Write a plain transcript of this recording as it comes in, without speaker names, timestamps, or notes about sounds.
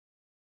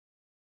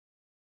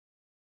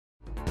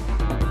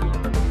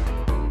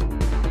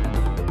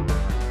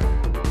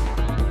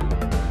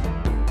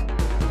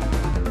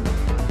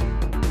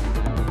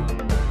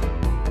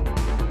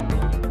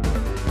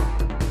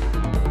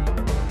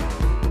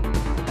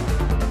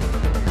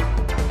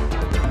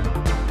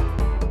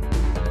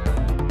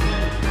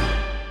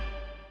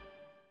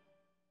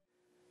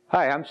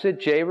Hi, I'm Sid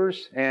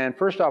Chavers, and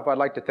first off, I'd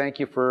like to thank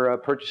you for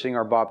purchasing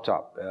our Bob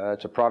Top.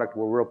 It's a product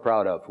we're real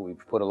proud of. We've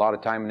put a lot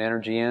of time and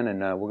energy in, and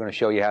we're going to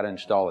show you how to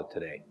install it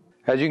today.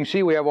 As you can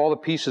see, we have all the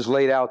pieces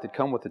laid out that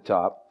come with the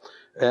top.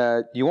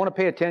 You want to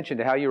pay attention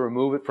to how you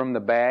remove it from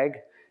the bag.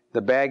 The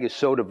bag is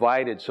so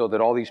divided so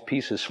that all these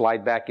pieces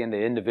slide back into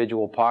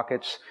individual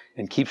pockets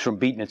and keeps from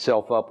beating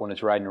itself up when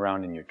it's riding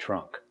around in your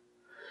trunk.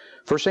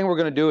 First thing we're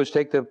going to do is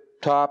take the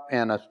top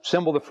and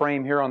assemble the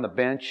frame here on the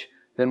bench.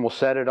 Then we'll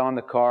set it on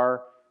the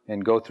car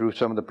and go through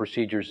some of the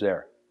procedures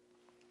there.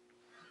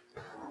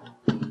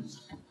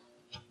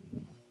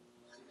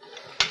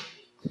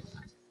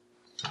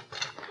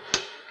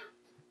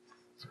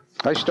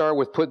 I start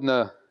with putting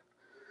the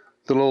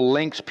little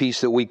links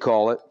piece that we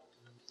call it.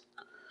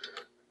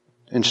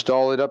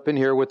 Install it up in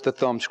here with the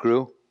thumb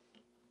screw.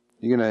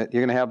 You're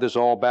gonna have this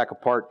all back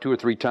apart 2 or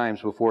 3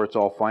 times before it's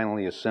all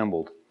finally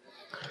assembled.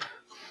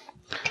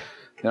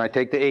 Then I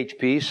take the H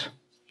piece.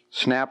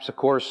 Snaps, of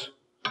course,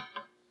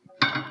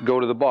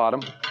 go to the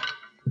bottom.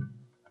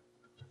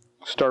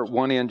 Start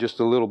one end just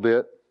a little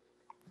bit.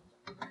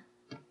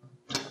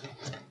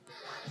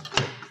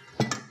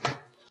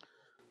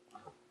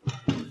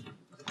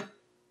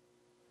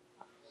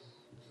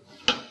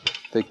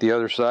 Take the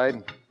other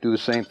side, do the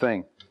same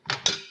thing.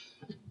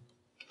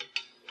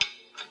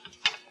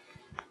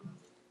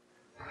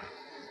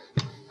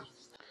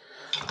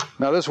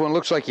 Now this one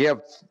looks like you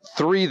have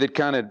 3 that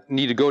kind of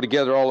need to go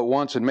together all at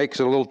once and makes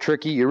it a little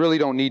tricky. You really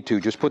don't need to.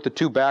 Just put the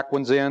 2 back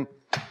ones in,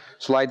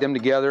 slide them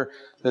together,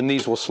 then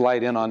these will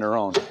slide in on their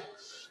own.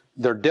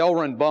 They're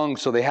Delrin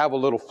bungs, so they have a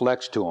little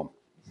flex to them.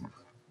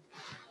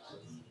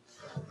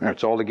 There,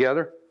 it's all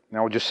together.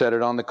 Now we'll just set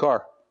it on the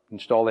car,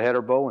 install the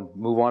header bow, and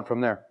move on from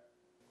there.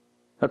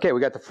 Okay,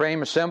 we got the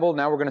frame assembled.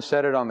 Now we're going to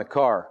set it on the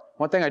car.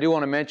 One thing I do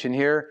want to mention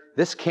here,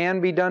 this can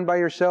be done by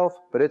yourself,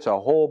 but it's a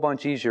whole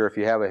bunch easier if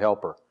you have a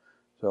helper.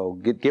 So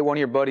get one of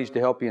your buddies to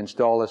help you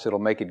install this. It'll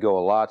make it go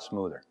a lot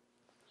smoother.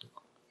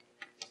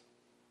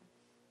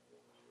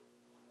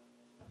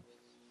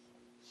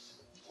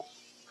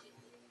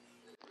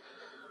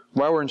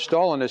 While we're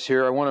installing this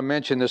here, I want to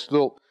mention this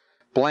little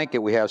blanket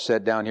we have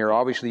set down here.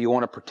 Obviously, you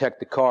want to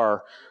protect the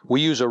car. We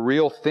use a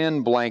real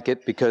thin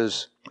blanket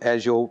because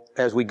as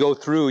we go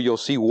through, you'll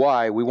see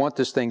why. We want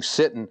this thing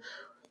sitting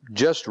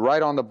just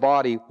right on the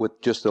body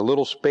with just a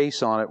little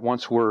space on it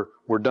once we're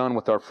done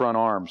with our front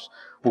arms.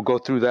 We'll go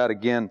through that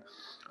again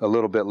a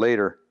little bit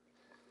later.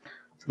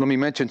 Let me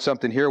mention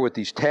something here with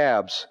these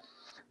tabs.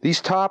 These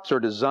tops are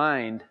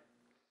designed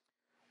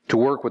to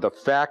work with a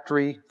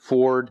factory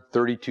Ford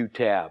 32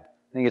 tab.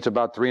 I think it's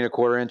about 3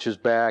 1/4 inches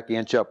back,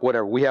 inch up,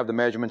 whatever. We have the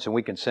measurements and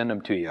we can send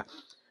them to you.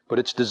 But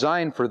it's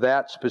designed for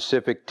that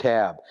specific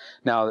tab.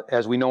 Now,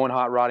 as we know in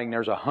hot rodding,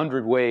 there's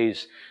 100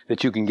 ways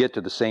that you can get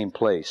to the same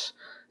place.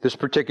 This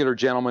particular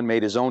gentleman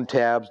made his own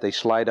tabs. They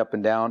slide up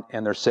and down,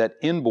 and they're set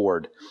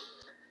inboard.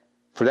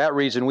 For that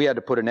reason, we had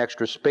to put an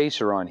extra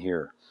spacer on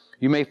here.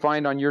 You may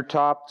find on your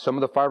top, some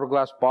of the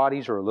fiberglass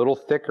bodies are a little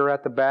thicker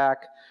at the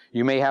back.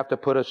 You may have to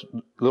put a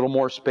little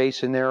more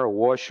space in there, a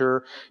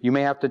washer. You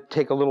may have to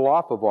take a little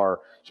off of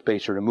our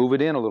spacer to move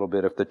it in a little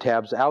bit if the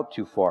tab's out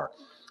too far.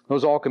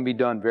 Those all can be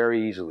done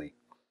very easily.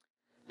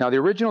 Now, the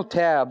original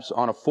tabs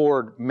on a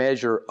Ford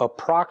measure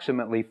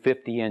approximately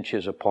 50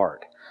 inches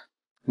apart.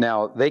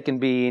 Now, they can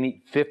be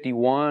any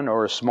 51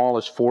 or as small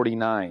as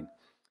 49.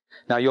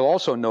 Now, you'll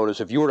also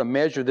notice if you were to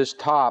measure this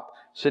top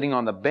sitting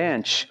on the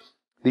bench,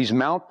 these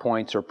mount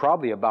points are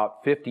probably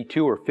about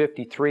 52 or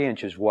 53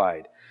 inches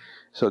wide.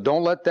 So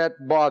don't let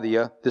that bother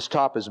you. This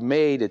top is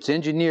made, it's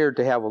engineered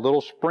to have a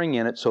little spring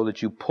in it so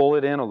that you pull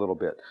it in a little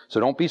bit. So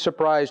don't be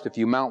surprised if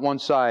you mount one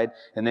side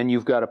and then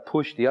you've got to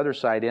push the other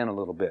side in a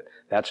little bit.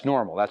 That's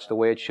normal. That's the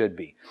way it should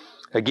be.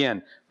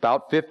 Again,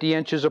 about 50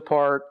 inches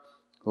apart.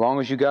 As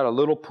long as you got a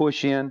little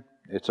push in,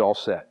 it's all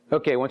set.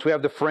 Okay, once we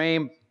have the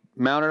frame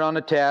mounted on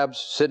the tabs,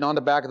 sitting on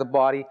the back of the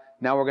body,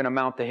 now we're going to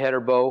mount the header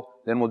bow.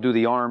 Then we'll do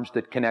the arms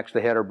that connects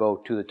the header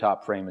bow to the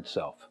top frame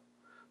itself.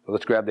 So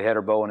let's grab the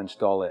header bow and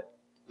install it.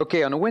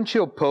 Okay, on the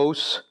windshield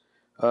posts,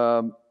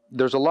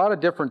 there's a lot of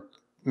different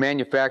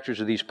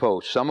manufacturers of these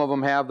posts. Some of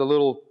them have the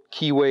little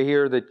keyway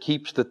here that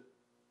keeps the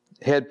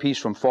headpiece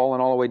from falling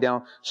all the way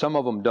down. Some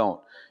of them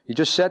don't. You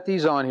just set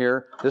these on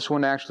here. This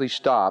one actually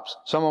stops.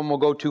 Some of them will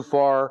go too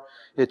far.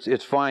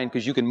 It's fine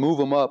because you can move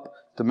them up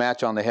to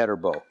match on the header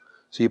bow.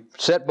 So you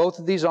set both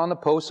of these on the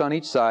posts on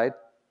each side.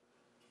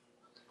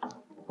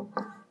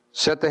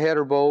 Set the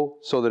header bow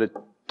so that it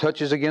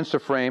touches against the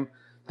frame.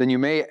 Then you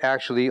may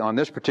actually, on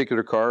this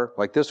particular car,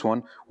 like this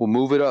one, we'll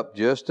move it up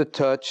just a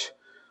touch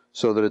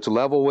so that it's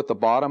level with the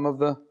bottom of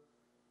the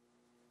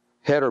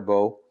header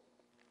bow.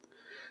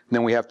 And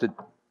then we have to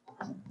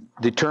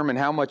determine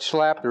how much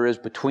slap there is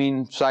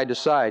between side to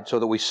side so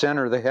that we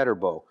center the header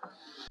bow.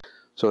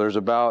 So there's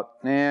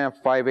about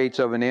 5/8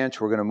 of an inch.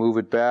 We're going to move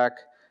it back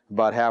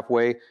about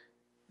halfway.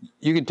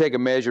 You can take a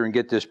measure and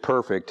get this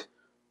perfect.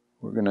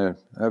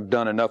 I've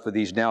done enough of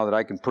these now that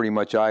I can pretty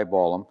much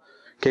eyeball them.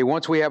 Okay,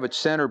 once we have it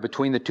centered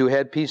between the 2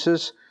 head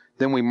pieces,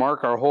 then we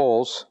mark our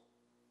holes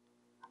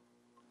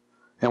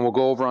and we'll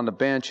go over on the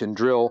bench and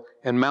drill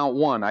and mount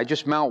one. I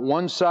just mount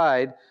one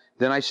side,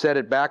 then I set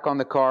it back on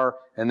the car,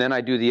 and then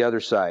I do the other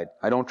side.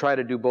 I don't try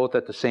to do both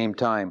at the same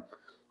time.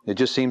 It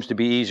just seems to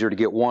be easier to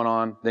get one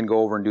on, then go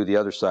over and do the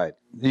other side.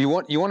 You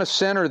want to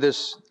center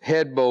this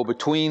head bow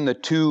between the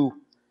two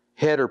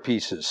header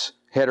pieces,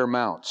 header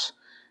mounts.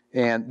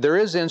 And there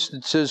is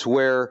instances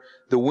where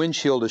the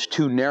windshield is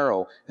too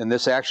narrow and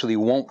this actually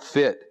won't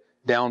fit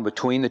down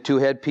between the two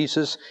head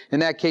pieces. In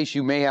that case,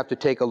 you may have to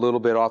take a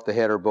little bit off the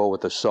header bow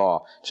with a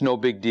saw. It's no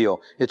big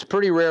deal. It's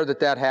pretty rare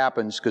that that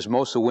happens because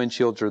most of the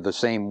windshields are the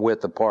same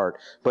width apart,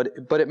 but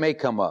it may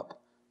come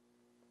up.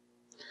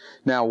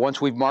 Now,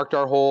 once we've marked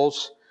our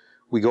holes,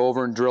 we go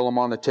over and drill them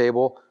on the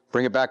table,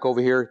 bring it back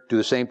over here, do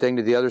the same thing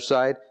to the other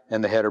side,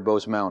 and the header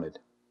bow's mounted.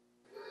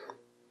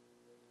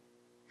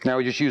 Now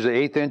we just use an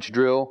 1/8 inch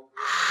drill.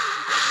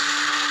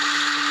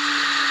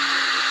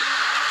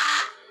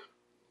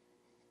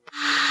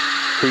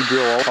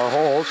 Pre-drill all our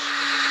holes.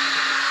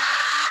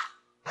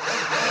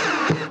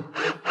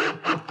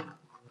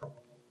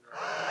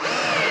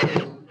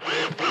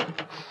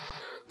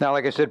 Now,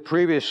 like I said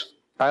previous,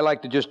 I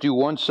like to just do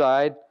one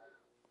side,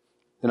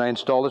 then I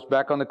install this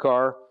back on the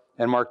car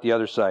and mark the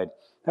other side.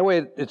 That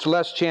way it's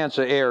less chance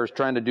of errors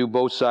trying to do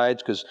both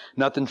sides because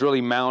nothing's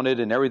really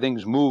mounted and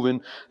everything's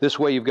moving. This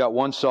way you've got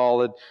one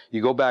solid,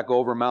 you go back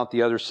over, mount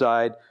the other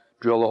side,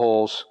 drill the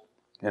holes,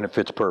 and it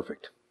fits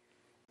perfect.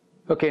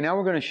 Okay, now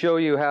we're going to show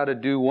you how to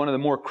do one of the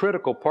more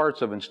critical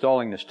parts of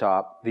installing this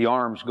top, the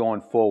arms going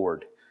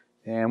forward.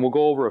 And we'll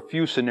go over a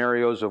few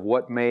scenarios of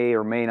what may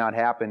or may not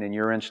happen in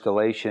your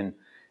installation.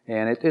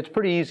 And it's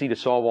pretty easy to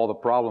solve all the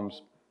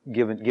problems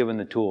given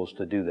the tools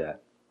to do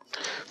that.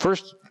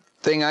 First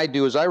thing I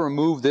do is I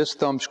remove this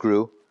thumb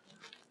screw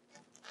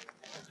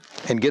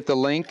and get the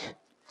link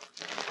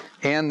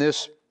and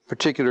this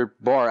particular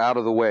bar out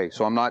of the way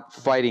so I'm not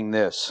fighting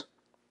this.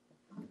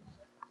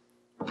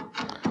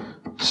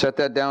 Set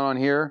that down on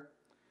here.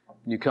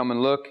 You come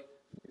and look.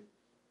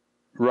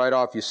 Right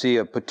off you see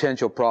a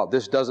potential problem.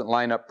 This doesn't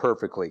line up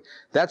perfectly.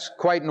 That's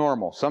quite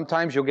normal.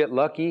 Sometimes you'll get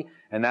lucky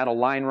and that'll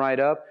line right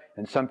up,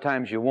 and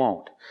sometimes you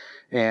won't.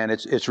 And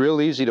it's real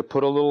easy to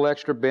put a little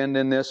extra bend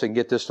in this and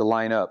get this to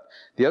line up.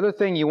 The other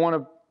thing you want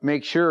to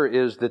make sure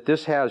is that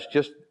this has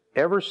just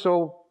ever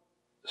so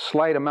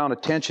slight amount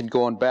of tension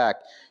going back.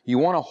 You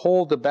want to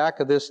hold the back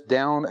of this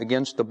down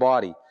against the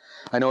body.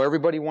 I know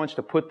everybody wants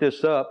to put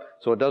this up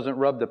so it doesn't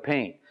rub the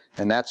paint,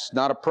 and that's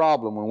not a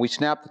problem. When we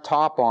snap the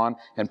top on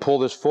and pull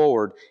this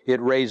forward,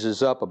 it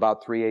raises up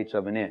about 3/8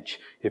 of an inch.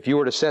 If you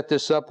were to set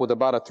this up with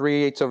about a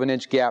 3/8 of an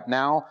inch gap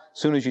now, as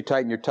soon as you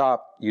tighten your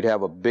top, you'd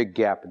have a big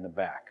gap in the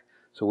back.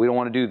 So we don't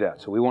want to do that.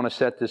 So we want to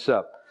set this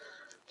up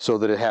so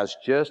that it has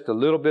just a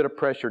little bit of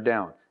pressure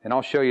down. And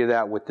I'll show you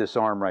that with this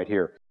arm right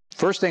here.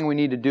 First thing we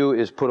need to do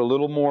is put a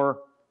little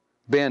more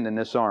bend in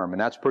this arm, and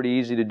that's pretty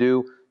easy to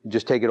do. You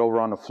just take it over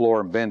on the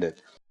floor and bend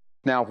it.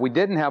 Now, if we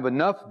didn't have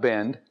enough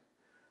bend,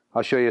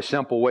 I'll show you a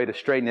simple way to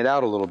straighten it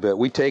out a little bit.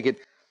 We take it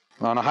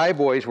on a high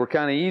boys, we're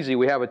kind of easy.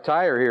 We have a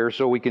tire here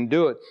so we can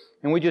do it.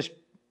 And we just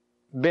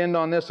bend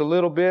on this a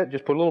little bit,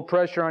 just put a little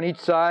pressure on each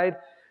side,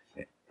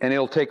 and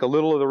it'll take a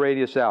little of the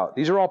radius out.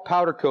 These are all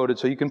powder coated,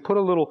 so you can put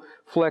a little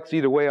flex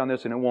either way on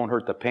this and it won't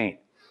hurt the paint.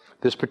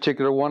 This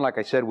particular one, like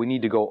I said, we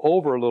need to go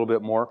over a little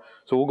bit more,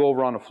 so we'll go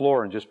over on the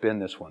floor and just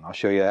bend this one. I'll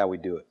show you how we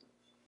do it.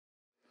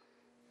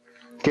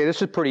 Okay,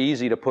 this is pretty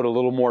easy to put a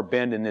little more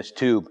bend in this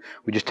tube.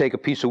 We just take a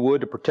piece of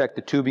wood to protect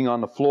the tubing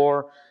on the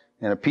floor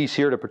and a piece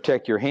here to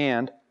protect your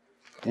hand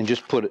and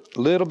just put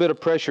a little bit of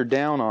pressure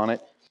down on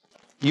it.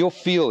 You'll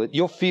feel it.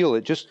 You'll feel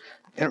it.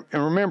 And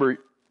remember,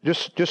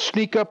 just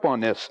sneak up on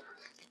this.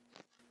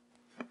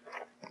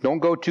 Don't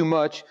go too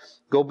much.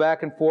 Go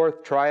back and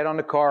forth, try it on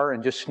the car,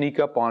 and just sneak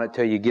up on it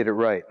till you get it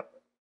right.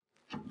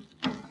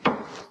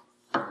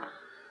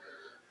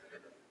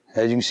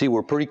 As you can see,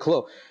 we're pretty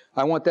close.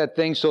 I want that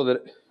thing so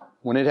that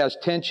when it has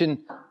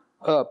tension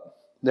up,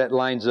 that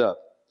lines up.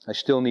 I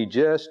still need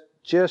just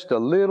a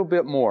little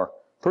bit more.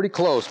 Pretty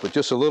close, but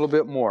just a little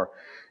bit more.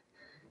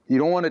 You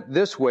don't want it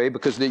this way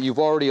because you've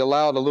already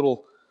allowed a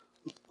little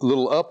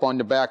up on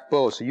the back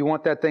bow. So you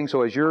want that thing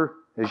so as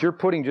you're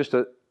putting just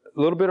a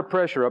little bit of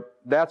pressure up,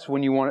 that's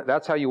when you want it.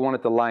 That's how you want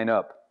it to line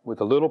up,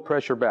 with a little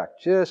pressure back,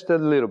 just a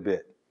little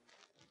bit.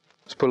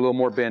 Let's put a little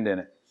more bend in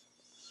it.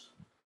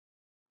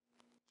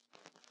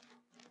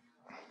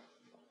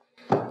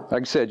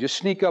 Like I said, just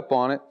sneak up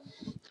on it.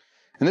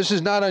 And this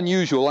is not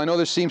unusual. I know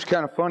this seems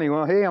kind of funny.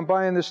 Well, hey, I'm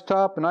buying this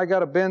top and I got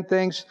to bend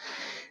things.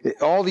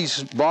 All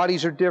these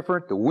bodies are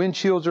different. The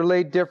windshields are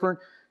laid different.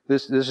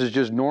 This is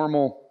just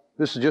normal.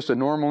 This is just a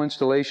normal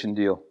installation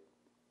deal.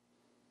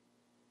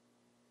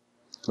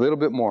 A little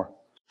bit more.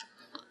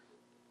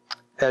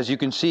 As you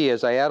can see,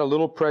 as I add a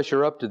little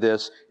pressure up to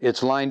this,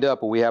 it's lined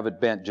up and we have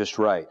it bent just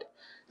right.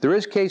 There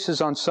is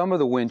cases on some of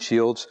the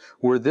windshields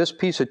where this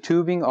piece of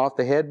tubing off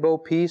the head bow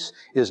piece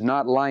is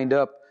not lined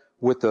up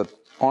with the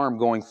arm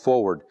going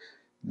forward.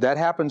 That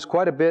happens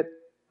quite a bit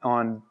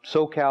on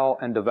SoCal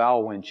and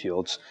DeVal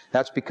windshields.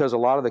 That's because a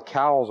lot of the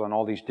cowls on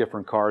all these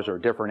different cars are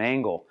a different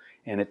angle,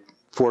 and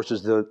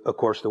forces, of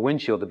course, the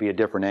windshield to be a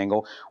different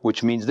angle,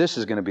 which means this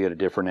is going to be at a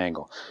different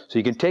angle. So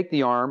you can take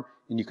the arm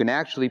and you can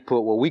actually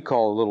put what we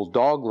call a little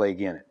dog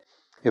leg in it.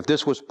 If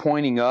this was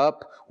pointing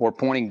up or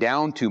pointing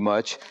down too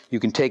much, you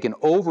can take and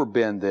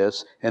overbend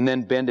this and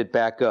then bend it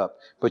back up.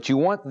 But you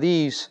want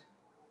these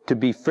to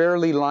be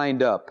fairly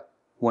lined up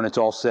when it's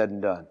all said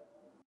and done.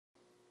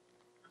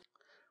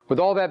 With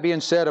all that being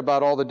said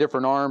about all the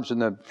different arms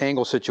and the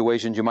angle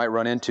situations you might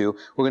run into,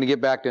 we're going to get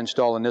back to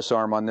installing this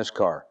arm on this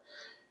car.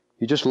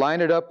 You just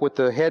line it up with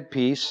the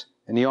headpiece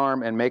and the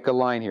arm and make a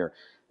line here.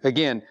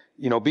 Again,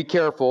 be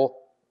careful.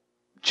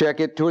 Check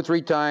it 2 or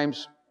 3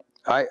 times.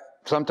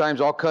 Sometimes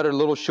I'll cut it a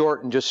little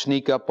short and just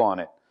sneak up on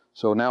it.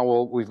 So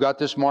now we've got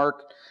this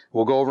mark.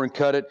 We'll go over and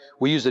cut it.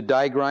 We use a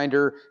die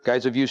grinder.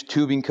 Guys have used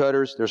tubing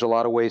cutters. There's a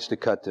lot of ways to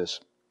cut this.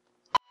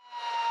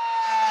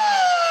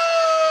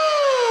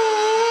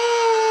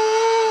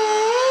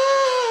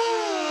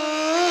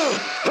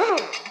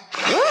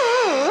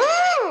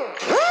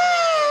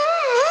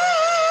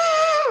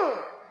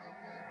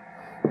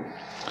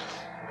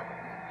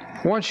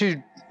 Once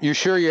you're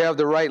sure you have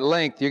the right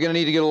length, you're going to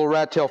need to get a little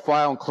rat tail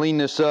file and clean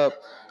this up,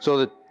 so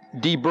that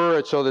deburr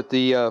it so that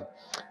the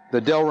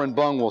Delrin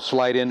bung will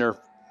slide in there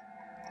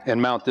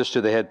and mount this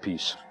to the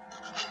headpiece.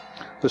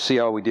 Let's see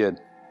how we did.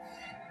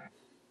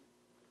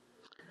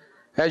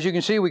 As you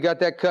can see, we got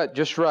that cut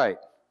just right.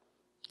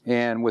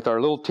 And with our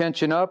little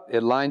tension up,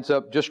 it lines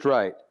up just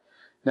right.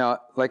 Now,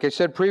 like I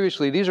said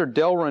previously, these are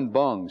Delrin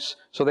bungs,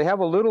 so they have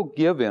a little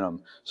give in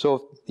them. So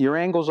if your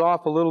angle's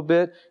off a little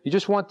bit, you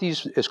just want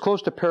these as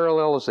close to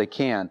parallel as they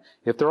can.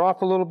 If they're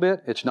off a little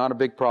bit, it's not a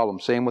big problem.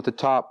 Same with the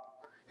top.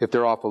 If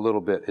they're off a little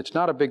bit, it's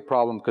not a big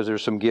problem because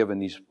there's some give in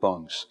these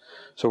bungs.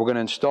 So we're going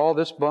to install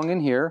this bung in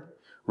here,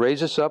 raise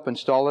this up,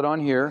 install it on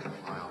here,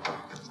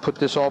 put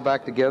this all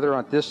back together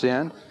on this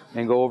end,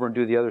 and go over and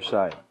do the other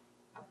side.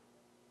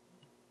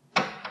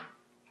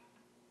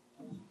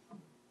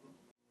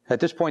 At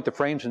this point, the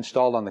frame's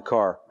installed on the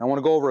car. I want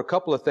to go over a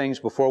couple of things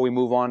before we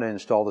move on to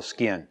install the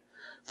skin.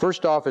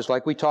 First off is,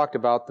 like we talked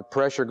about, the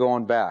pressure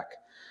going back.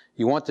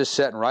 You want this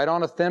setting right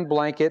on a thin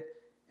blanket,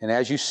 and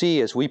as you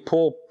see, as we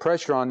pull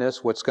pressure on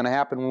this, what's going to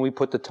happen when we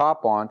put the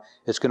top on,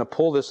 it's going to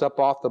pull this up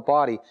off the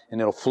body,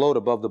 and it'll float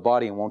above the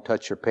body and won't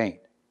touch your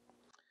paint.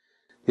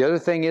 The other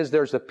thing is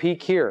there's a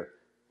peak here.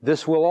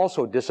 This will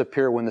also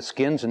disappear when the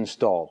skin's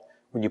installed.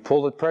 When you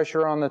pull the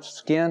pressure on the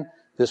skin,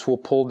 this will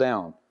pull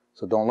down.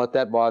 So don't let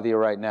that bother you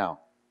right now.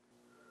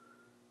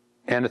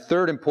 And the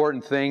third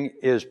important thing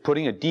is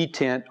putting a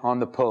detent on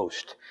the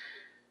post.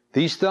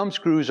 These thumb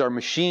screws are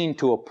machined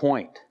to a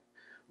point.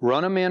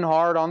 Run them in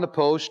hard on the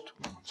post.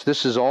 So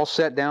this is all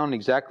set down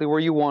exactly where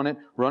you want it.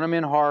 Run them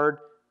in hard,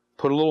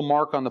 put a little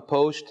mark on the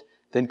post,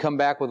 then come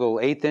back with a little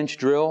 1/8"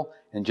 drill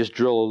and just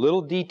drill a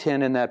little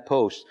detent in that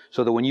post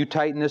so that when you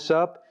tighten this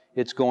up,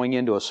 it's going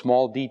into a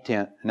small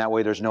detent, and that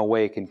way there's no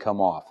way it can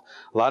come off.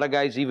 A lot of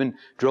guys even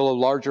drill a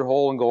larger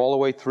hole and go all the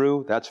way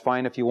through. That's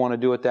fine if you want to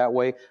do it that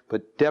way,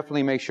 but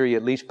definitely make sure you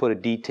at least put a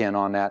detent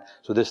on that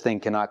so this thing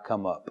cannot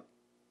come up.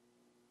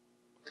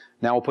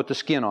 Now we'll put the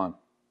skin on.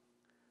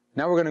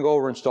 Now we're going to go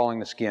over installing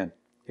the skin.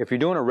 If you're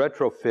doing a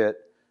retrofit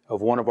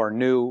of one of our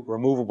new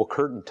removable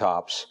curtain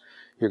tops,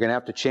 you're going to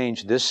have to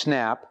change this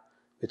snap.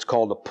 It's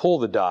called a pull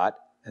the dot,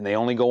 and they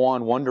only go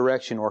on one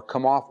direction or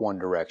come off one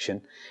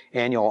direction.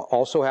 And you'll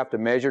also have to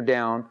measure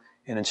down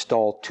and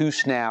install 2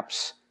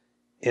 snaps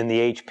in the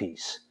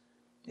H-piece.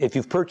 If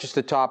you've purchased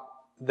the top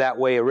that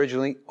way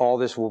originally, all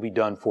this will be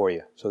done for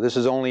you. So this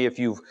is only if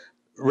you've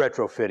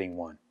retrofitting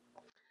one.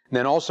 And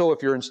then also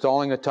if you're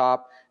installing a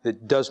top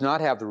that does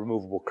not have the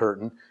removable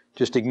curtain,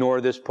 just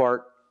ignore this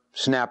part,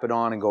 snap it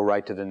on, and go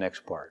right to the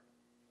next part.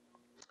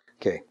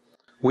 Okay,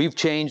 we've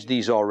changed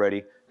these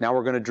already. Now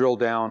we're going to drill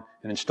down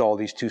and install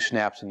these 2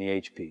 snaps in the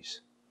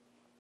H-piece.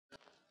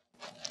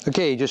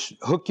 Okay, just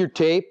hook your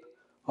tape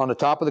on the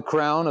top of the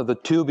crown of the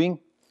tubing,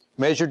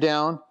 measure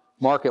down,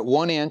 mark at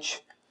 1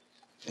 inch,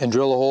 and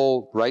drill a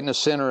hole right in the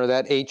center of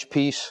that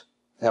H-piece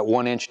at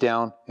 1 inch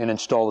down and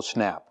install the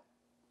snap.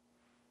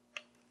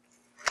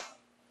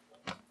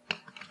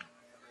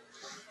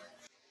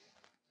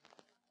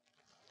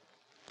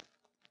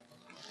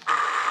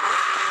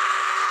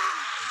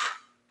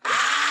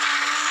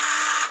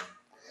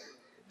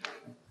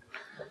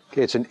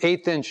 Okay, it's an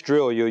 1/8"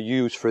 drill you'll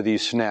use for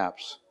these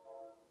snaps.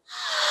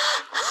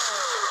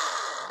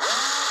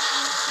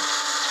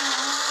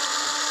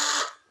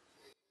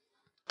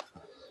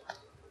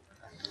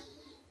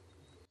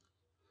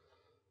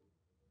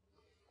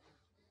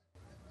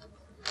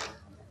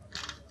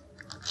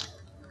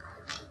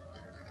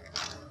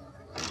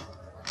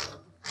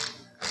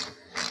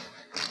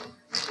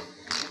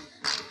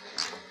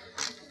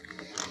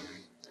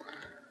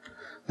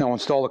 Now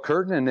install the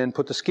curtain and then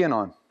put the skin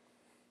on.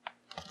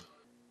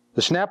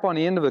 The snap on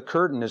the end of the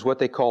curtain is what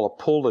they call a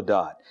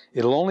pull-a-dot.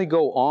 It'll only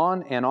go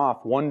on and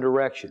off one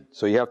direction.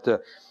 So you have to,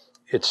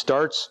 it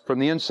starts from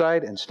the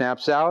inside and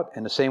snaps out,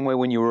 and the same way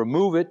when you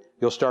remove it,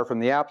 you'll start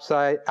from the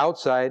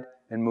outside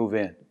and move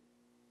in.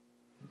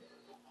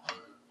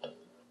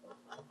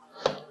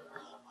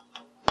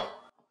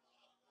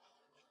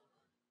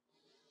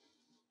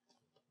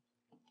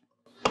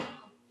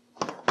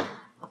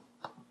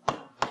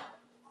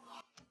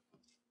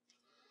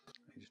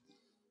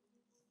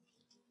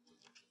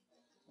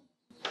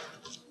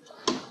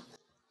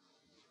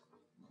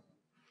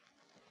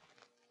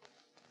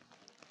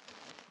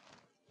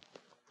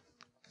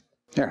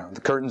 There,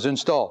 the curtain's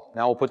installed.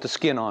 Now we'll put the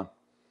skin on.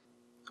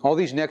 All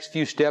these next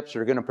few steps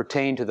are going to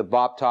pertain to the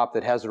bop top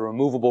that has a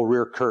removable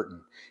rear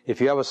curtain. If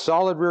you have a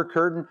solid rear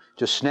curtain,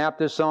 just snap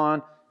this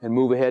on and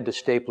move ahead to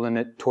stapling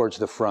it towards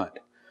the front.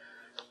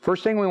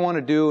 First thing we want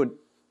to do,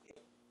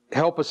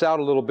 help us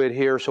out a little bit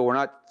here so we're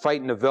not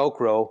fighting the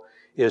Velcro,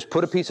 is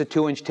put a piece of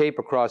 2-inch tape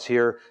across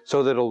here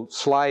so that it'll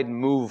slide and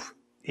move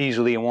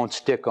easily and won't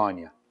stick on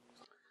you.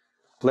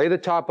 Lay the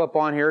top up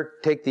on here,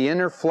 take the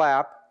inner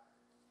flap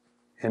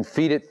and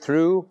feed it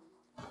through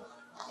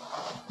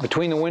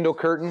between the window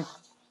curtain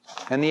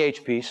and the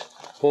H-piece.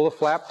 Pull the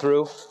flap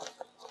through.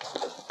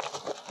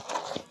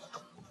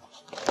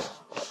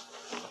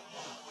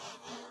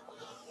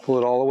 Pull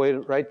it all the way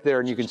right there,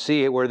 and you can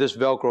see where this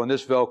Velcro and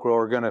this Velcro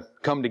are going to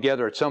come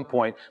together at some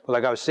point. But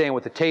like I was saying,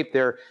 with the tape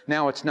there,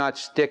 now it's not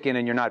sticking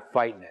and you're not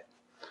fighting it.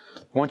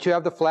 Once you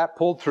have the flap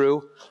pulled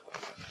through,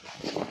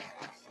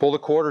 pull the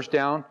quarters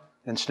down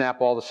and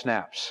snap all the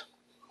snaps.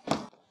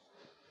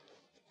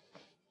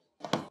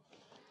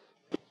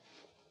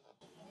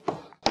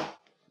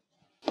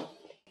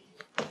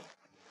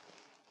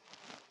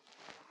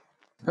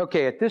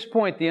 Okay, at this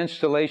point the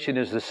installation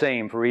is the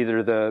same for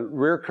either the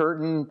rear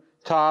curtain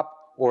top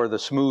or the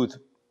smooth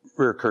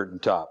rear curtain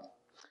top.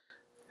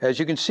 As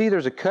you can see,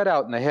 there's a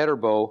cutout in the header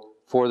bow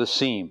for the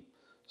seam.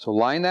 So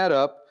line that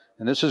up,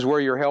 and this is where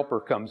your helper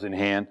comes in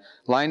hand.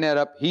 Line that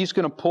up. He's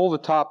going to pull the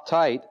top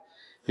tight.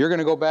 You're going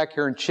to go back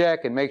here and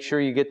check and make sure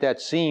you get that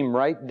seam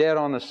right dead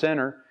on the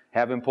center.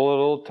 Have him pull it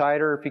a little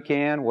tighter if you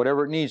can,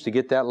 whatever it needs to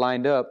get that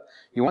lined up.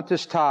 You want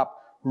this top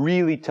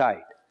really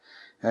tight.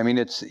 I mean,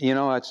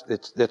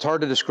 it's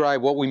hard to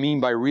describe what we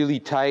mean by really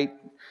tight,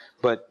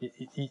 but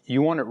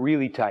you want it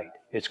really tight.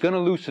 It's going to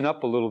loosen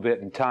up a little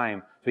bit in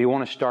time, so you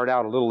want to start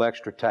out a little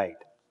extra tight.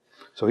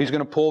 So he's going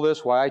to pull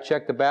this while I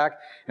check the back,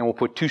 and we'll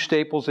put 2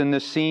 staples in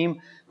this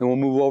seam, then we'll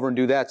move over and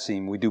do that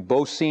seam. We do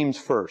both seams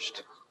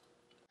first.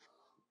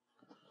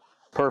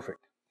 Perfect.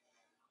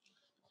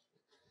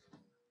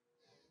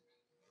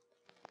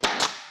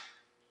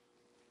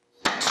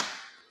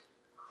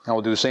 Now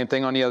we'll do the same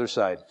thing on the other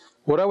side.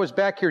 What I was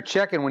back here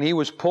checking when he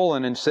was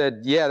pulling and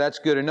said, yeah, that's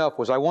good enough,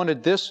 was I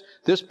wanted this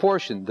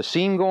portion, the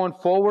seam going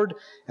forward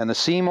and the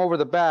seam over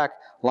the back,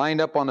 lined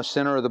up on the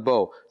center of the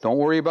bow. Don't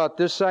worry about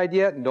this side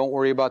yet, and don't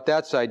worry about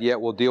that side yet.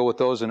 We'll deal with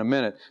those in a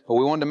minute. But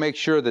we wanted to make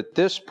sure that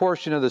this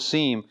portion of the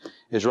seam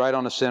is right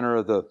on the center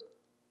of the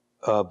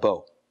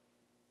bow.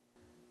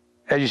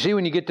 As you see,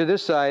 when you get to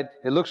this side,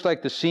 it looks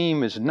like the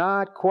seam is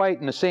not quite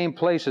in the same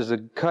place as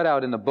the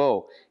cutout in the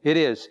bow. It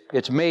is.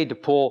 It's made to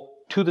pull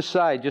to the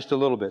side just a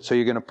little bit. So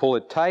you're going to pull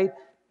it tight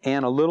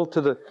and a little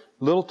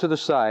to the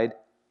side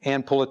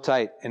and pull it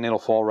tight, and it'll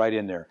fall right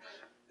in there.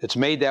 It's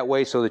made that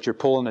way so that you're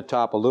pulling the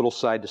top a little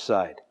side to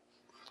side.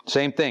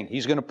 Same thing.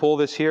 He's going to pull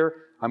this here.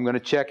 I'm going to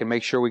check and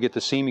make sure we get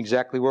the seam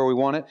exactly where we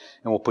want it,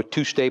 and we'll put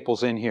 2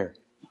 staples in here.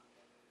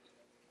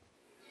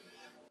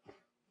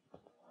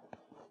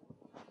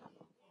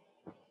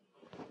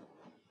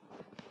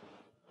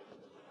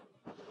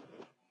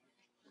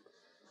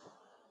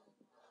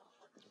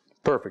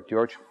 Perfect,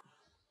 George.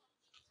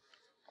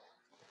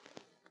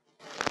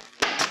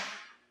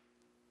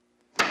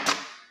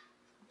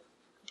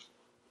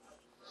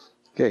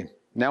 Okay,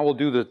 now we'll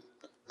do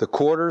the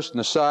quarters and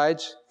the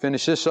sides,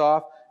 finish this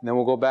off, and then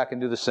we'll go back and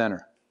do the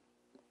center.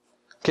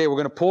 Okay, we're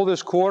going to pull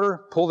this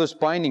quarter, pull this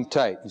binding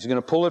tight. He's going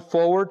to pull it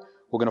forward.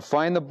 We're going to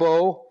find the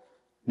bow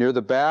near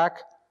the back,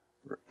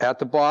 at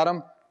the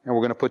bottom, and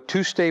we're going to put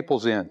 2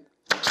 staples in.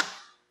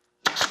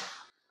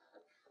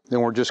 Then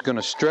we're just going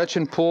to stretch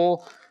and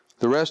pull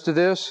the rest of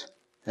this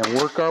and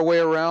work our way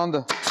around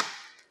the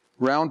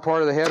round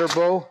part of the header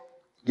bow.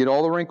 Get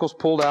all the wrinkles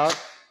pulled out.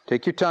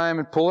 Take your time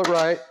and pull it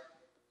right.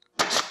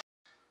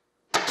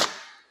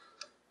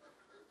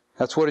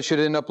 That's what it should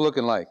end up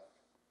looking like.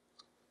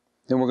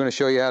 Then we're going to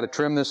show you how to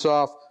trim this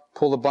off,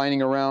 pull the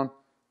binding around,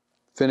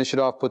 finish it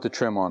off, put the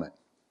trim on it.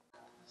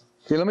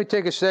 Okay, let me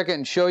take a second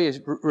and show you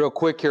real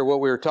quick here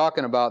what we were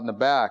talking about in the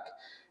back.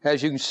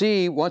 As you can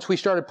see, once we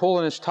started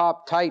pulling this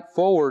top tight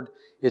forward,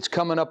 it's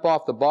coming up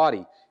off the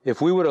body.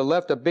 If we would have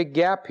left a big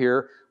gap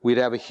here, we'd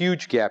have a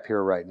huge gap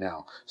here right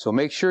now. So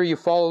make sure you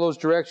follow those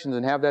directions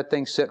and have that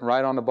thing sitting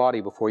right on the body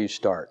before you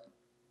start.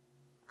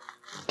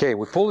 Okay,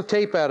 we pull the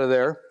tape out of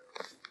there.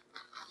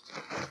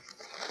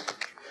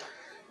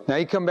 Now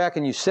you come back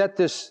and you set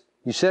this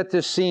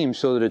seam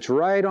so that it's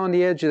right on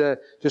the edge of that,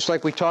 just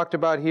like we talked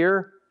about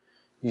here.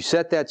 You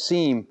set that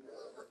seam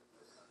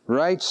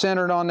right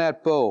centered on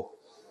that bow.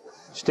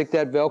 Stick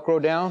that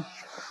Velcro down.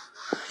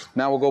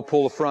 Now we'll go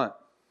pull the front.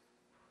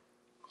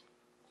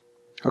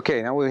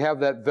 Okay, now we have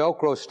that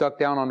Velcro stuck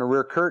down on the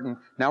rear curtain.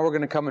 Now we're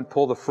going to come and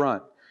pull the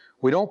front.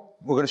 We're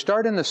going to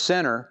start in the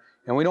center,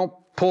 and we don't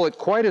pull it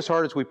quite as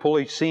hard as we pull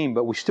each seam,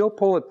 but we still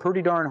pull it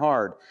pretty darn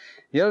hard.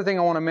 The other thing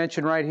I want to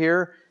mention right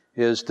here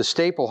is the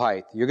staple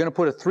height. You're going to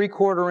put a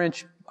 3/4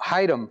 inch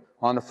heightum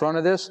on the front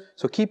of this,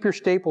 so keep your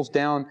staples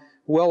down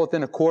well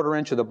within a 1/4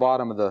 inch of the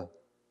bottom of the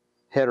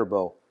header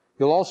bow.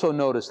 You'll also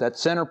notice that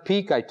center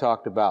peak I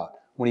talked about.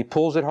 When he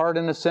pulls it hard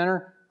in the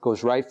center, it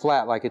goes right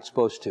flat like it's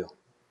supposed to.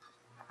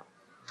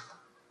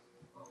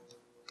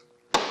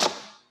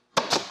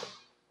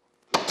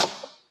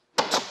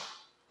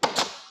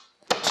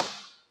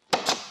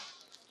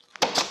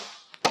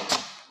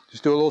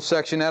 Just do a little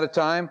section at a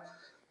time,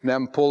 and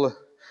then pull it.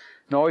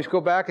 And always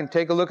go back and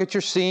take a look at your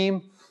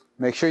seam.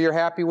 Make sure you're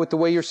happy with the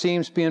way your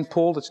seam's being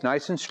pulled. It's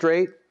nice and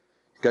straight.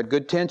 Got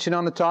good tension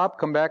on the top.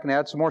 Come back and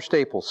add some more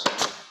staples.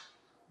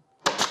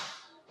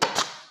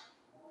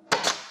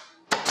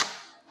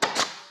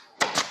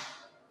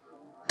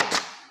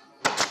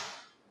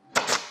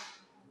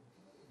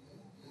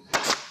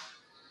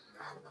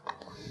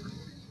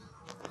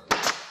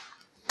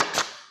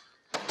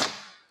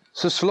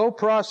 It's a slow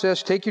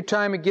process. Take your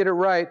time and get it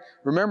right.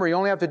 Remember, you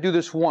only have to do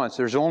this once.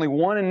 There's only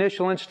one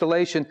initial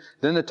installation,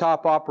 then the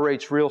top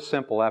operates real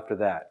simple after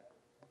that.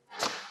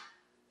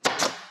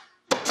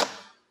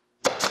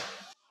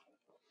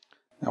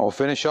 Now we'll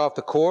finish off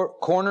the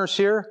corners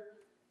here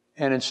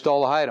and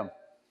install the item.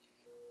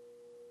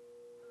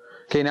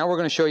 Okay, now we're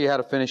going to show you how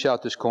to finish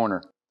out this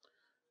corner.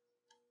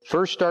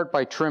 First, start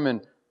by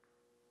trimming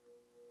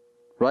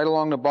right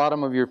along the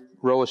bottom of your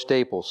row of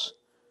staples.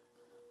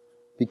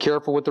 Be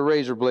careful with the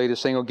razor blade.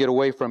 This thing will get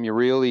away from you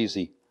real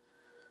easy.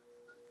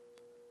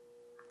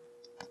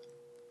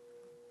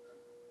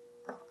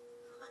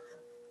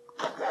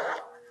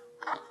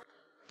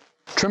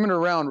 Trim it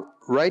around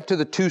right to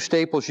the 2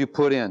 staples you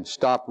put in.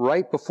 Stop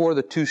right before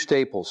the 2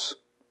 staples.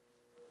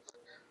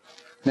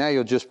 Now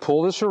you'll just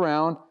pull this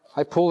around.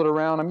 I pull it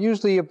around. I'm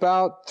usually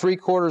about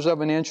 3/4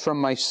 of an inch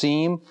from my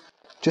seam.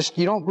 Just,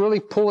 you don't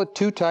really pull it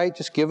too tight.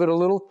 Just give it a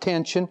little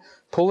tension.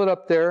 Pull it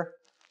up there.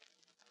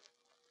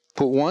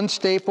 Put 1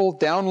 staple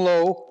down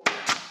low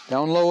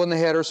in the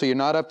header so you're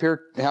not up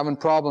here having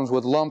problems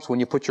with lumps when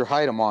you put your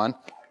item on.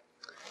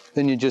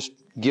 Then you just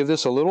give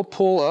this a little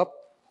pull up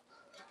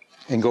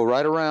and go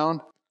right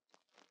around.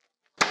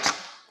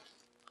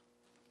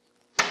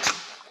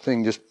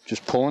 Thing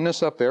just pulling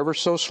this up ever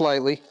so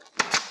slightly.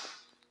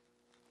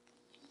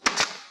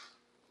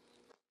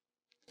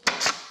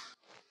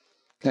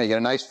 Now you got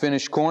a nice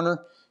finished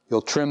corner.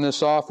 You'll trim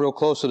this off real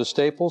close to the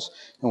staples,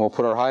 and we'll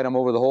put our item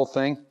over the whole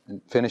thing,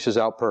 and it finishes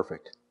out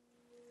perfect.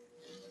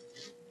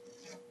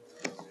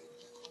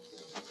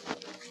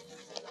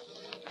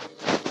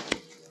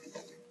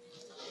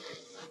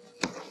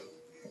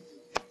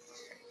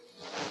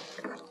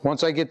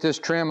 Once I get this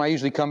trim, I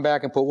usually come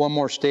back and put 1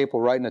 more staple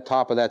right in the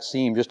top of that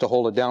seam just to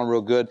hold it down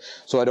real good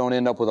so I don't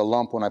end up with a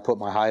lump when I put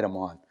my item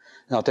on.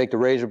 And I'll take the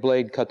razor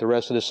blade, cut the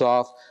rest of this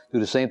off, do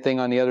the same thing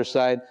on the other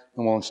side,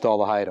 and we'll install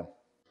the item.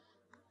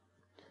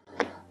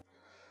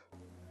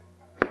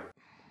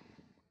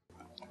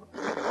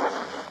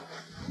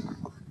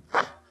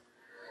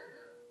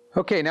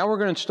 Okay, now we're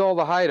going to install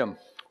the item.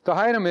 The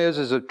item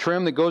is a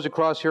trim that goes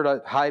across here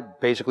to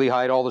basically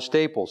hide all the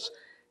staples.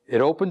 It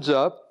opens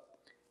up,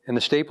 and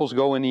the staples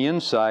go in the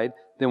inside.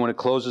 Then when it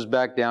closes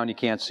back down, you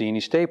can't see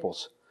any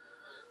staples.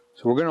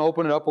 So we're going to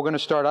open it up. We're going to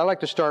start. I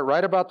like to start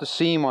right about the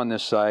seam on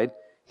this side.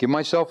 Give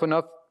myself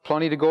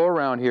plenty to go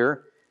around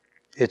here.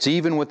 It's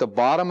even with the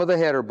bottom of the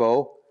header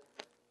bow.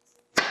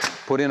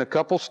 Put in a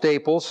couple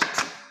staples.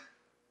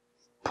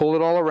 Pull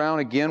it all around.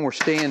 Again, we're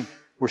staying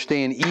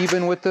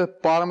even with the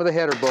bottom of the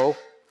header bow.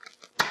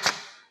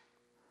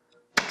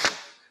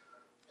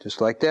 Just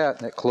like that.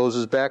 That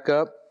closes back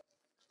up.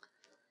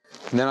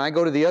 And then I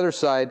go to the other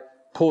side,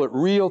 pull it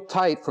real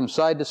tight from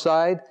side to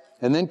side,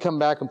 and then come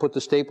back and put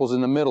the staples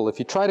in the middle. If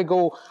you try to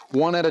go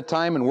one at a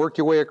time and work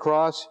your way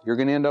across, you're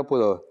going to end up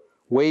with a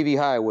wavy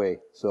highway.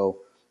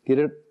 So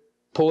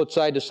pull it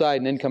side to side,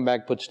 and then come back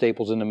and put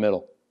staples in the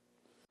middle.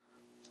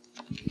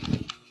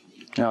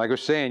 Now, like I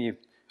was saying, you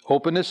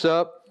open this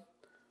up.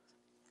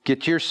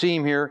 Get to your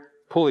seam here,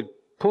 pull it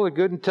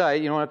good and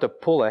tight. You don't have to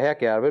pull the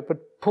heck out of it, but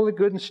pull it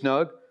good and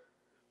snug.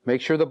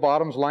 Make sure the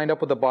bottom's lined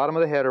up with the bottom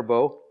of the header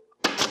bow.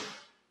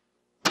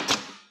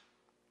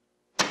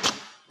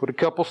 Put a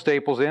couple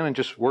staples in and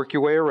just work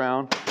your way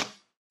around.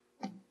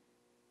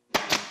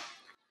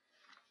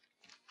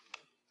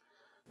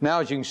 Now,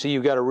 as you can see,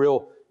 you've got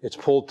it's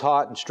pulled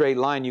taut and straight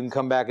line. You can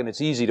come back and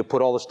it's easy to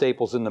put all the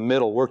staples in the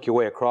middle, work your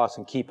way across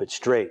and keep it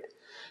straight.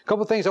 A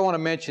couple things I want to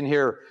mention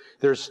here.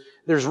 There's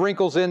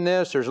wrinkles in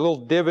this. There's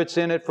little divots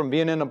in it from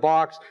being in the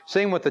box.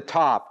 Same with the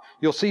top.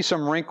 You'll see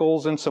some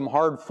wrinkles and some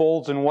hard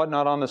folds and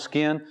whatnot on the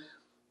skin.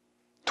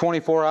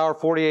 24 hours,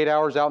 48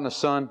 hours out in the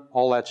sun,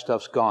 all that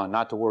stuff's gone.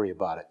 Not to worry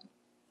about it.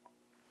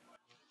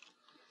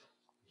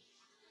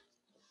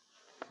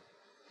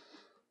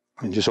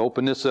 And just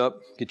open this up.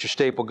 Get your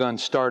staple gun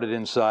started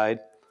inside.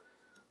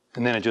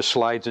 And then it just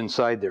slides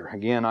inside there.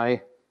 Again,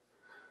 I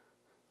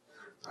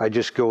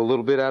just go a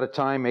little bit at a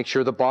time, make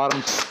sure the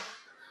bottom's...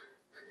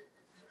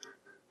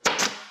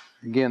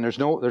 Again, there's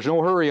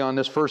no hurry on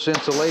this first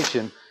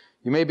insulation.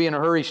 You may be in a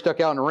hurry, stuck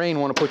out in the rain,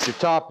 want to put your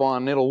top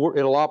on,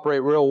 it'll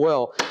operate real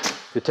well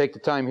if you take the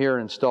time here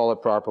and install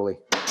it properly.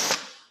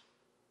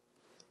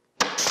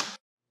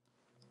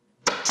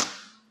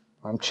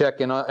 I'm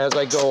checking as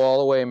I go all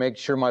the way, make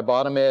sure my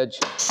bottom edge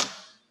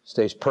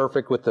stays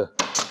perfect with the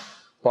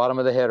bottom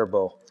of the header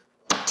bow.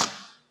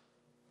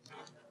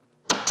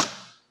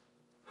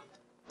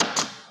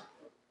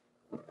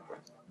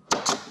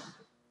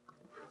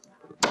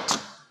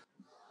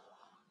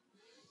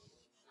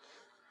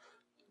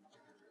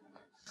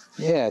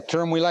 Yeah, a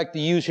term we like to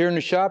use here in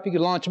the shop, you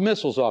can launch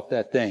missiles off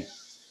that thing.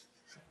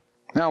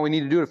 Now we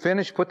need to do to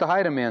finish, put the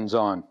Hitem ends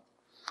on.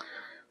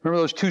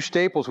 Remember those two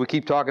staples we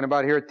keep talking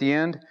about here at the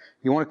end?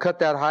 You want to cut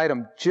that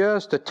Hitem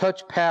just a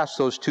touch past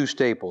those two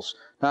staples.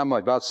 Not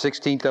much, about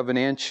 1/16 of an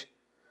inch.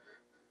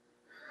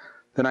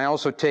 Then I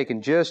also take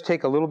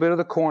a little bit of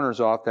the corners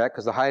off that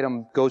because the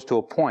Hitem goes to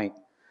a point.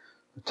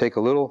 Take a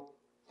little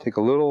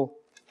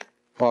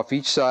off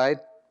each side,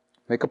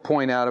 make a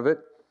point out of it.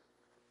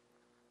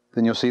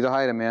 Then you'll see the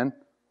Hitem end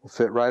will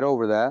fit right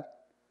over that.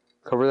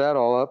 Cover that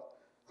all up.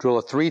 Drill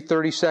a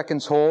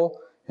 3/32 hole,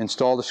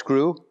 install the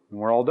screw, and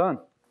we're all done.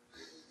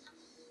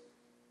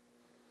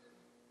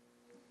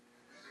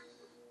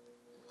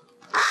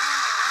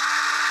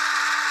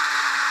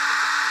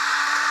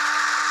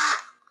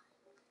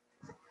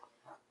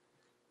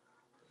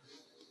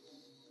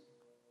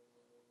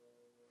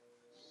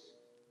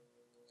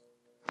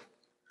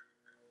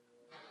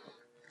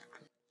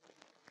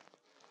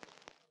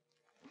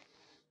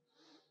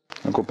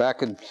 I'll go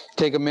back and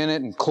take a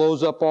minute and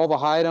close up all the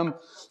Hitem.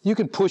 You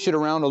can push it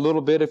around a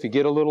little bit if you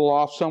get a little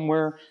off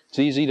somewhere. It's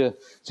easy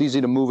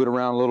to move it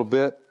around a little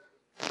bit.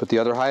 Put the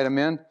other Hitem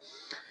in.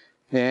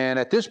 And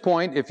at this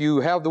point, if you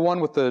have the one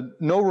with the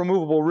no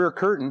removable rear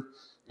curtain,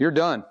 you're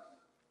done.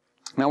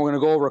 Now we're going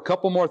to go over a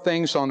couple more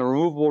things on the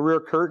removable rear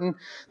curtain.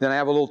 Then I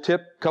have a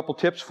couple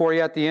tips for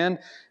you at the end,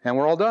 and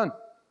we're all done.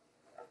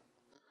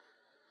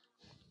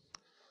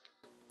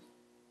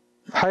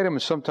 Hitem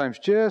is sometimes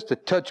just a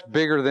touch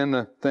bigger than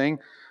the thing.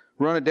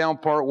 Run it down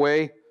part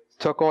way,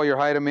 tuck all your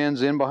Hitem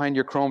ends in behind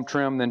your chrome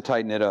trim, then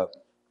tighten it up.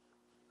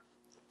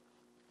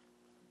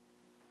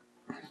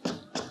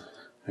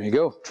 There you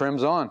go,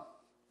 trim's on.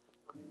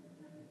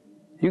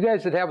 You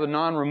guys that have a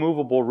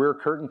non-removable rear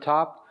curtain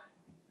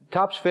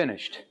top's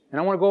finished. And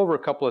I want to go over a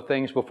couple of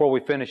things before we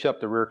finish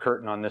up the rear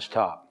curtain on this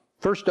top.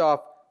 First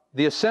off,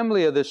 the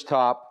assembly of this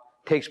top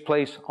takes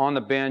place on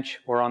the bench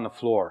or on the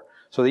floor.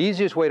 So the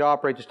easiest way to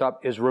operate this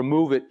top is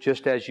remove it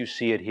just as you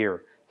see it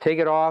here. Take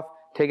it off,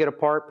 take it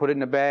apart, put it in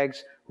the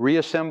bags,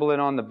 reassemble it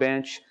on the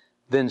bench,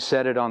 then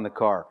set it on the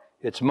car.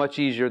 It's much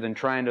easier than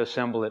trying to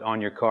assemble it on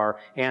your car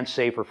and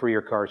safer for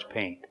your car's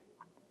paint.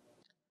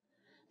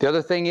 The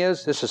other thing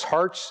is, this is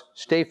Hart's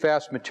Stay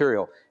Fast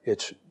material.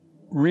 It's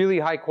really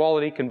high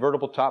quality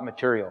convertible top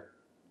material.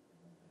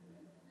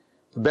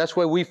 The best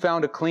way we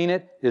found to clean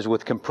it is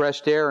with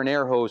compressed air and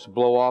air hose to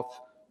blow off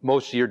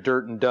most of your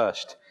dirt and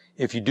dust.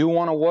 If you do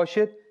want to wash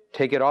it,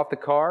 take it off the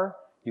car.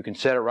 You can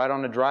set it right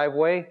on the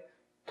driveway.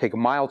 Take a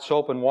mild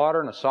soap and water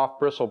and a soft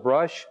bristle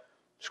brush.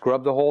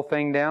 Scrub the whole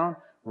thing down.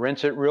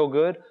 Rinse it real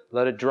good.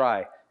 Let it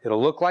dry.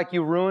 It'll look like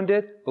you ruined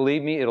it.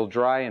 Believe me, it'll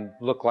dry and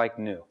look like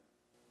new.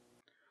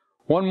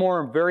 One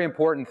more very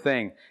important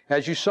thing.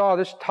 As you saw,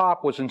 this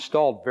top was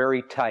installed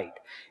very tight.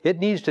 It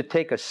needs to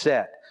take a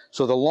set.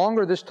 So the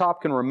longer this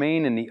top can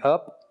remain in the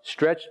up,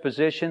 stretched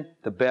position,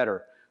 the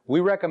better. We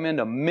recommend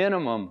a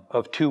minimum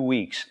of 2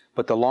 weeks,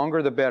 but the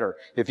longer the better.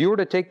 If you were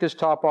to take this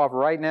top off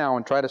right now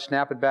and try to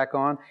snap it back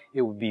on,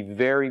 it would be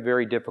very,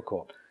 very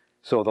difficult.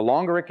 So the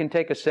longer it can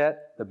take a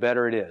set, the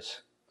better it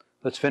is.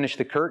 Let's finish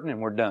the curtain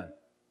and we're done.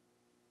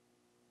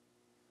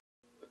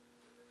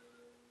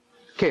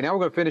 Okay, now we're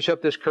going to finish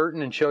up this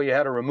curtain and show you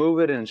how to remove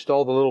it and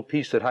install the little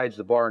piece that hides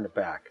the bar in the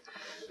back.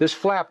 This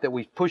flap that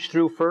we push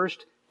through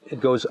first,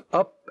 it goes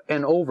up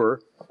and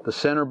over the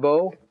center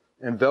bow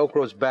and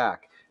Velcros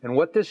back. And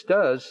what this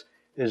does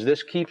is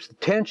this keeps the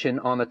tension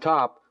on the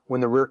top when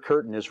the rear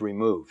curtain is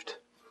removed.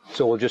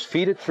 So we'll just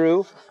feed it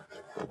through,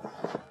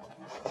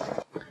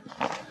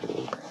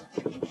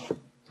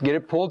 get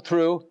it pulled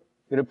through,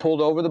 get it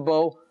pulled over the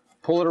bow,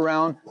 pull it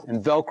around,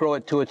 and Velcro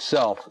it to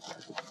itself.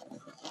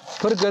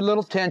 Put a good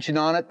little tension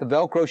on it. The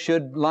Velcro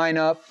should line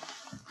up.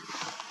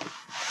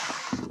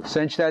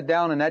 Cinch that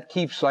down, and that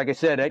keeps, like I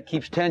said, that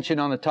keeps tension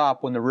on the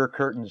top when the rear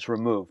curtain is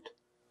removed.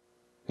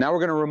 Now we're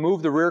going to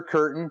remove the rear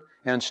curtain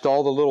and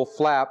install the little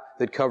flap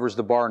that covers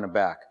the bar in the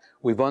back.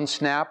 We've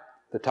unsnapped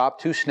the top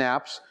two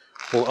snaps.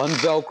 We'll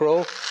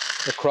unvelcro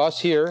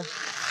across here.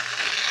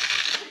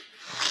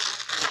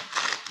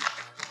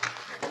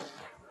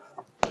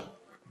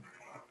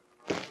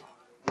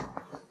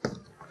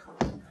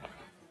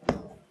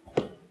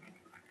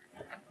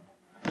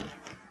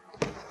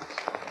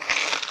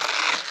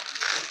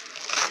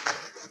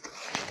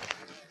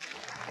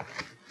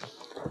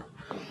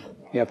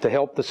 You have to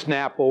help the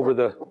snap over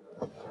the,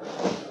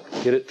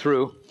 get it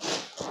through,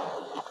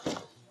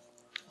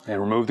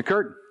 and remove the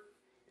curtain.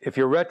 If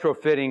you're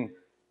retrofitting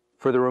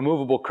for the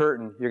removable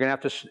curtain, you're going to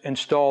have to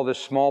install this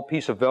small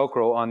piece of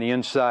Velcro on the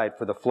inside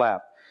for the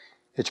flap.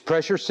 It's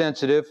pressure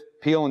sensitive,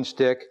 peel and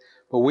stick,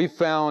 but we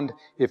found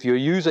if you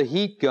use a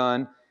heat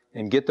gun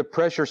and get the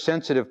pressure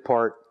sensitive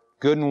part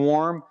good and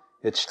warm,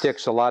 it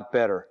sticks a lot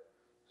better.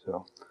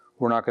 So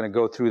we're not going to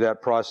go through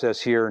that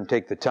process here and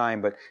take the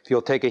time, but if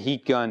you'll take a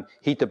heat gun,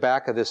 heat the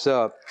back of this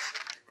up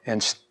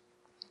and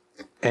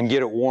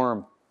get it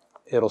warm,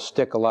 it'll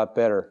stick a lot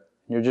better.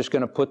 You're just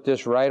going to put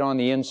this right on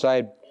the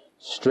inside,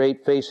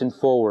 straight facing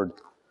forward.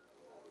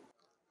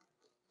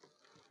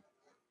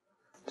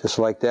 Just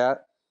like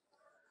that.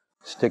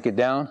 Stick it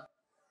down.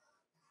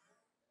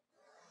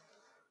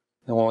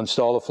 And we'll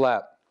install the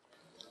flap.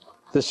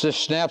 This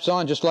just snaps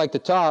on just like the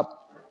top.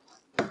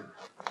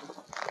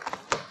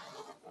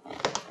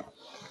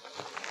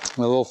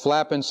 A little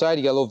flap inside,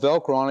 you got a little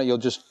Velcro on it, you'll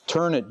just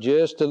turn it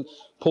just to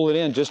pull it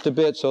in just a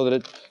bit so that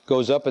it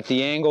goes up at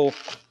the angle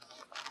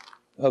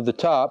of the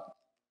top.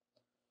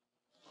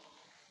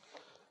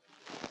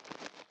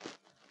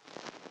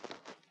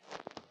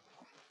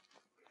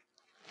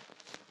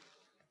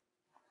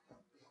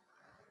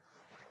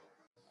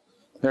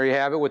 There you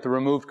have it with the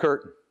removed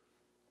curtain.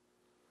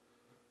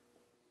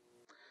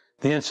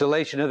 The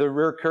installation of the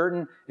rear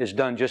curtain is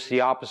done just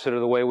the opposite of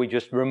the way we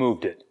just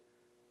removed it.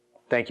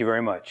 Thank you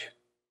very much.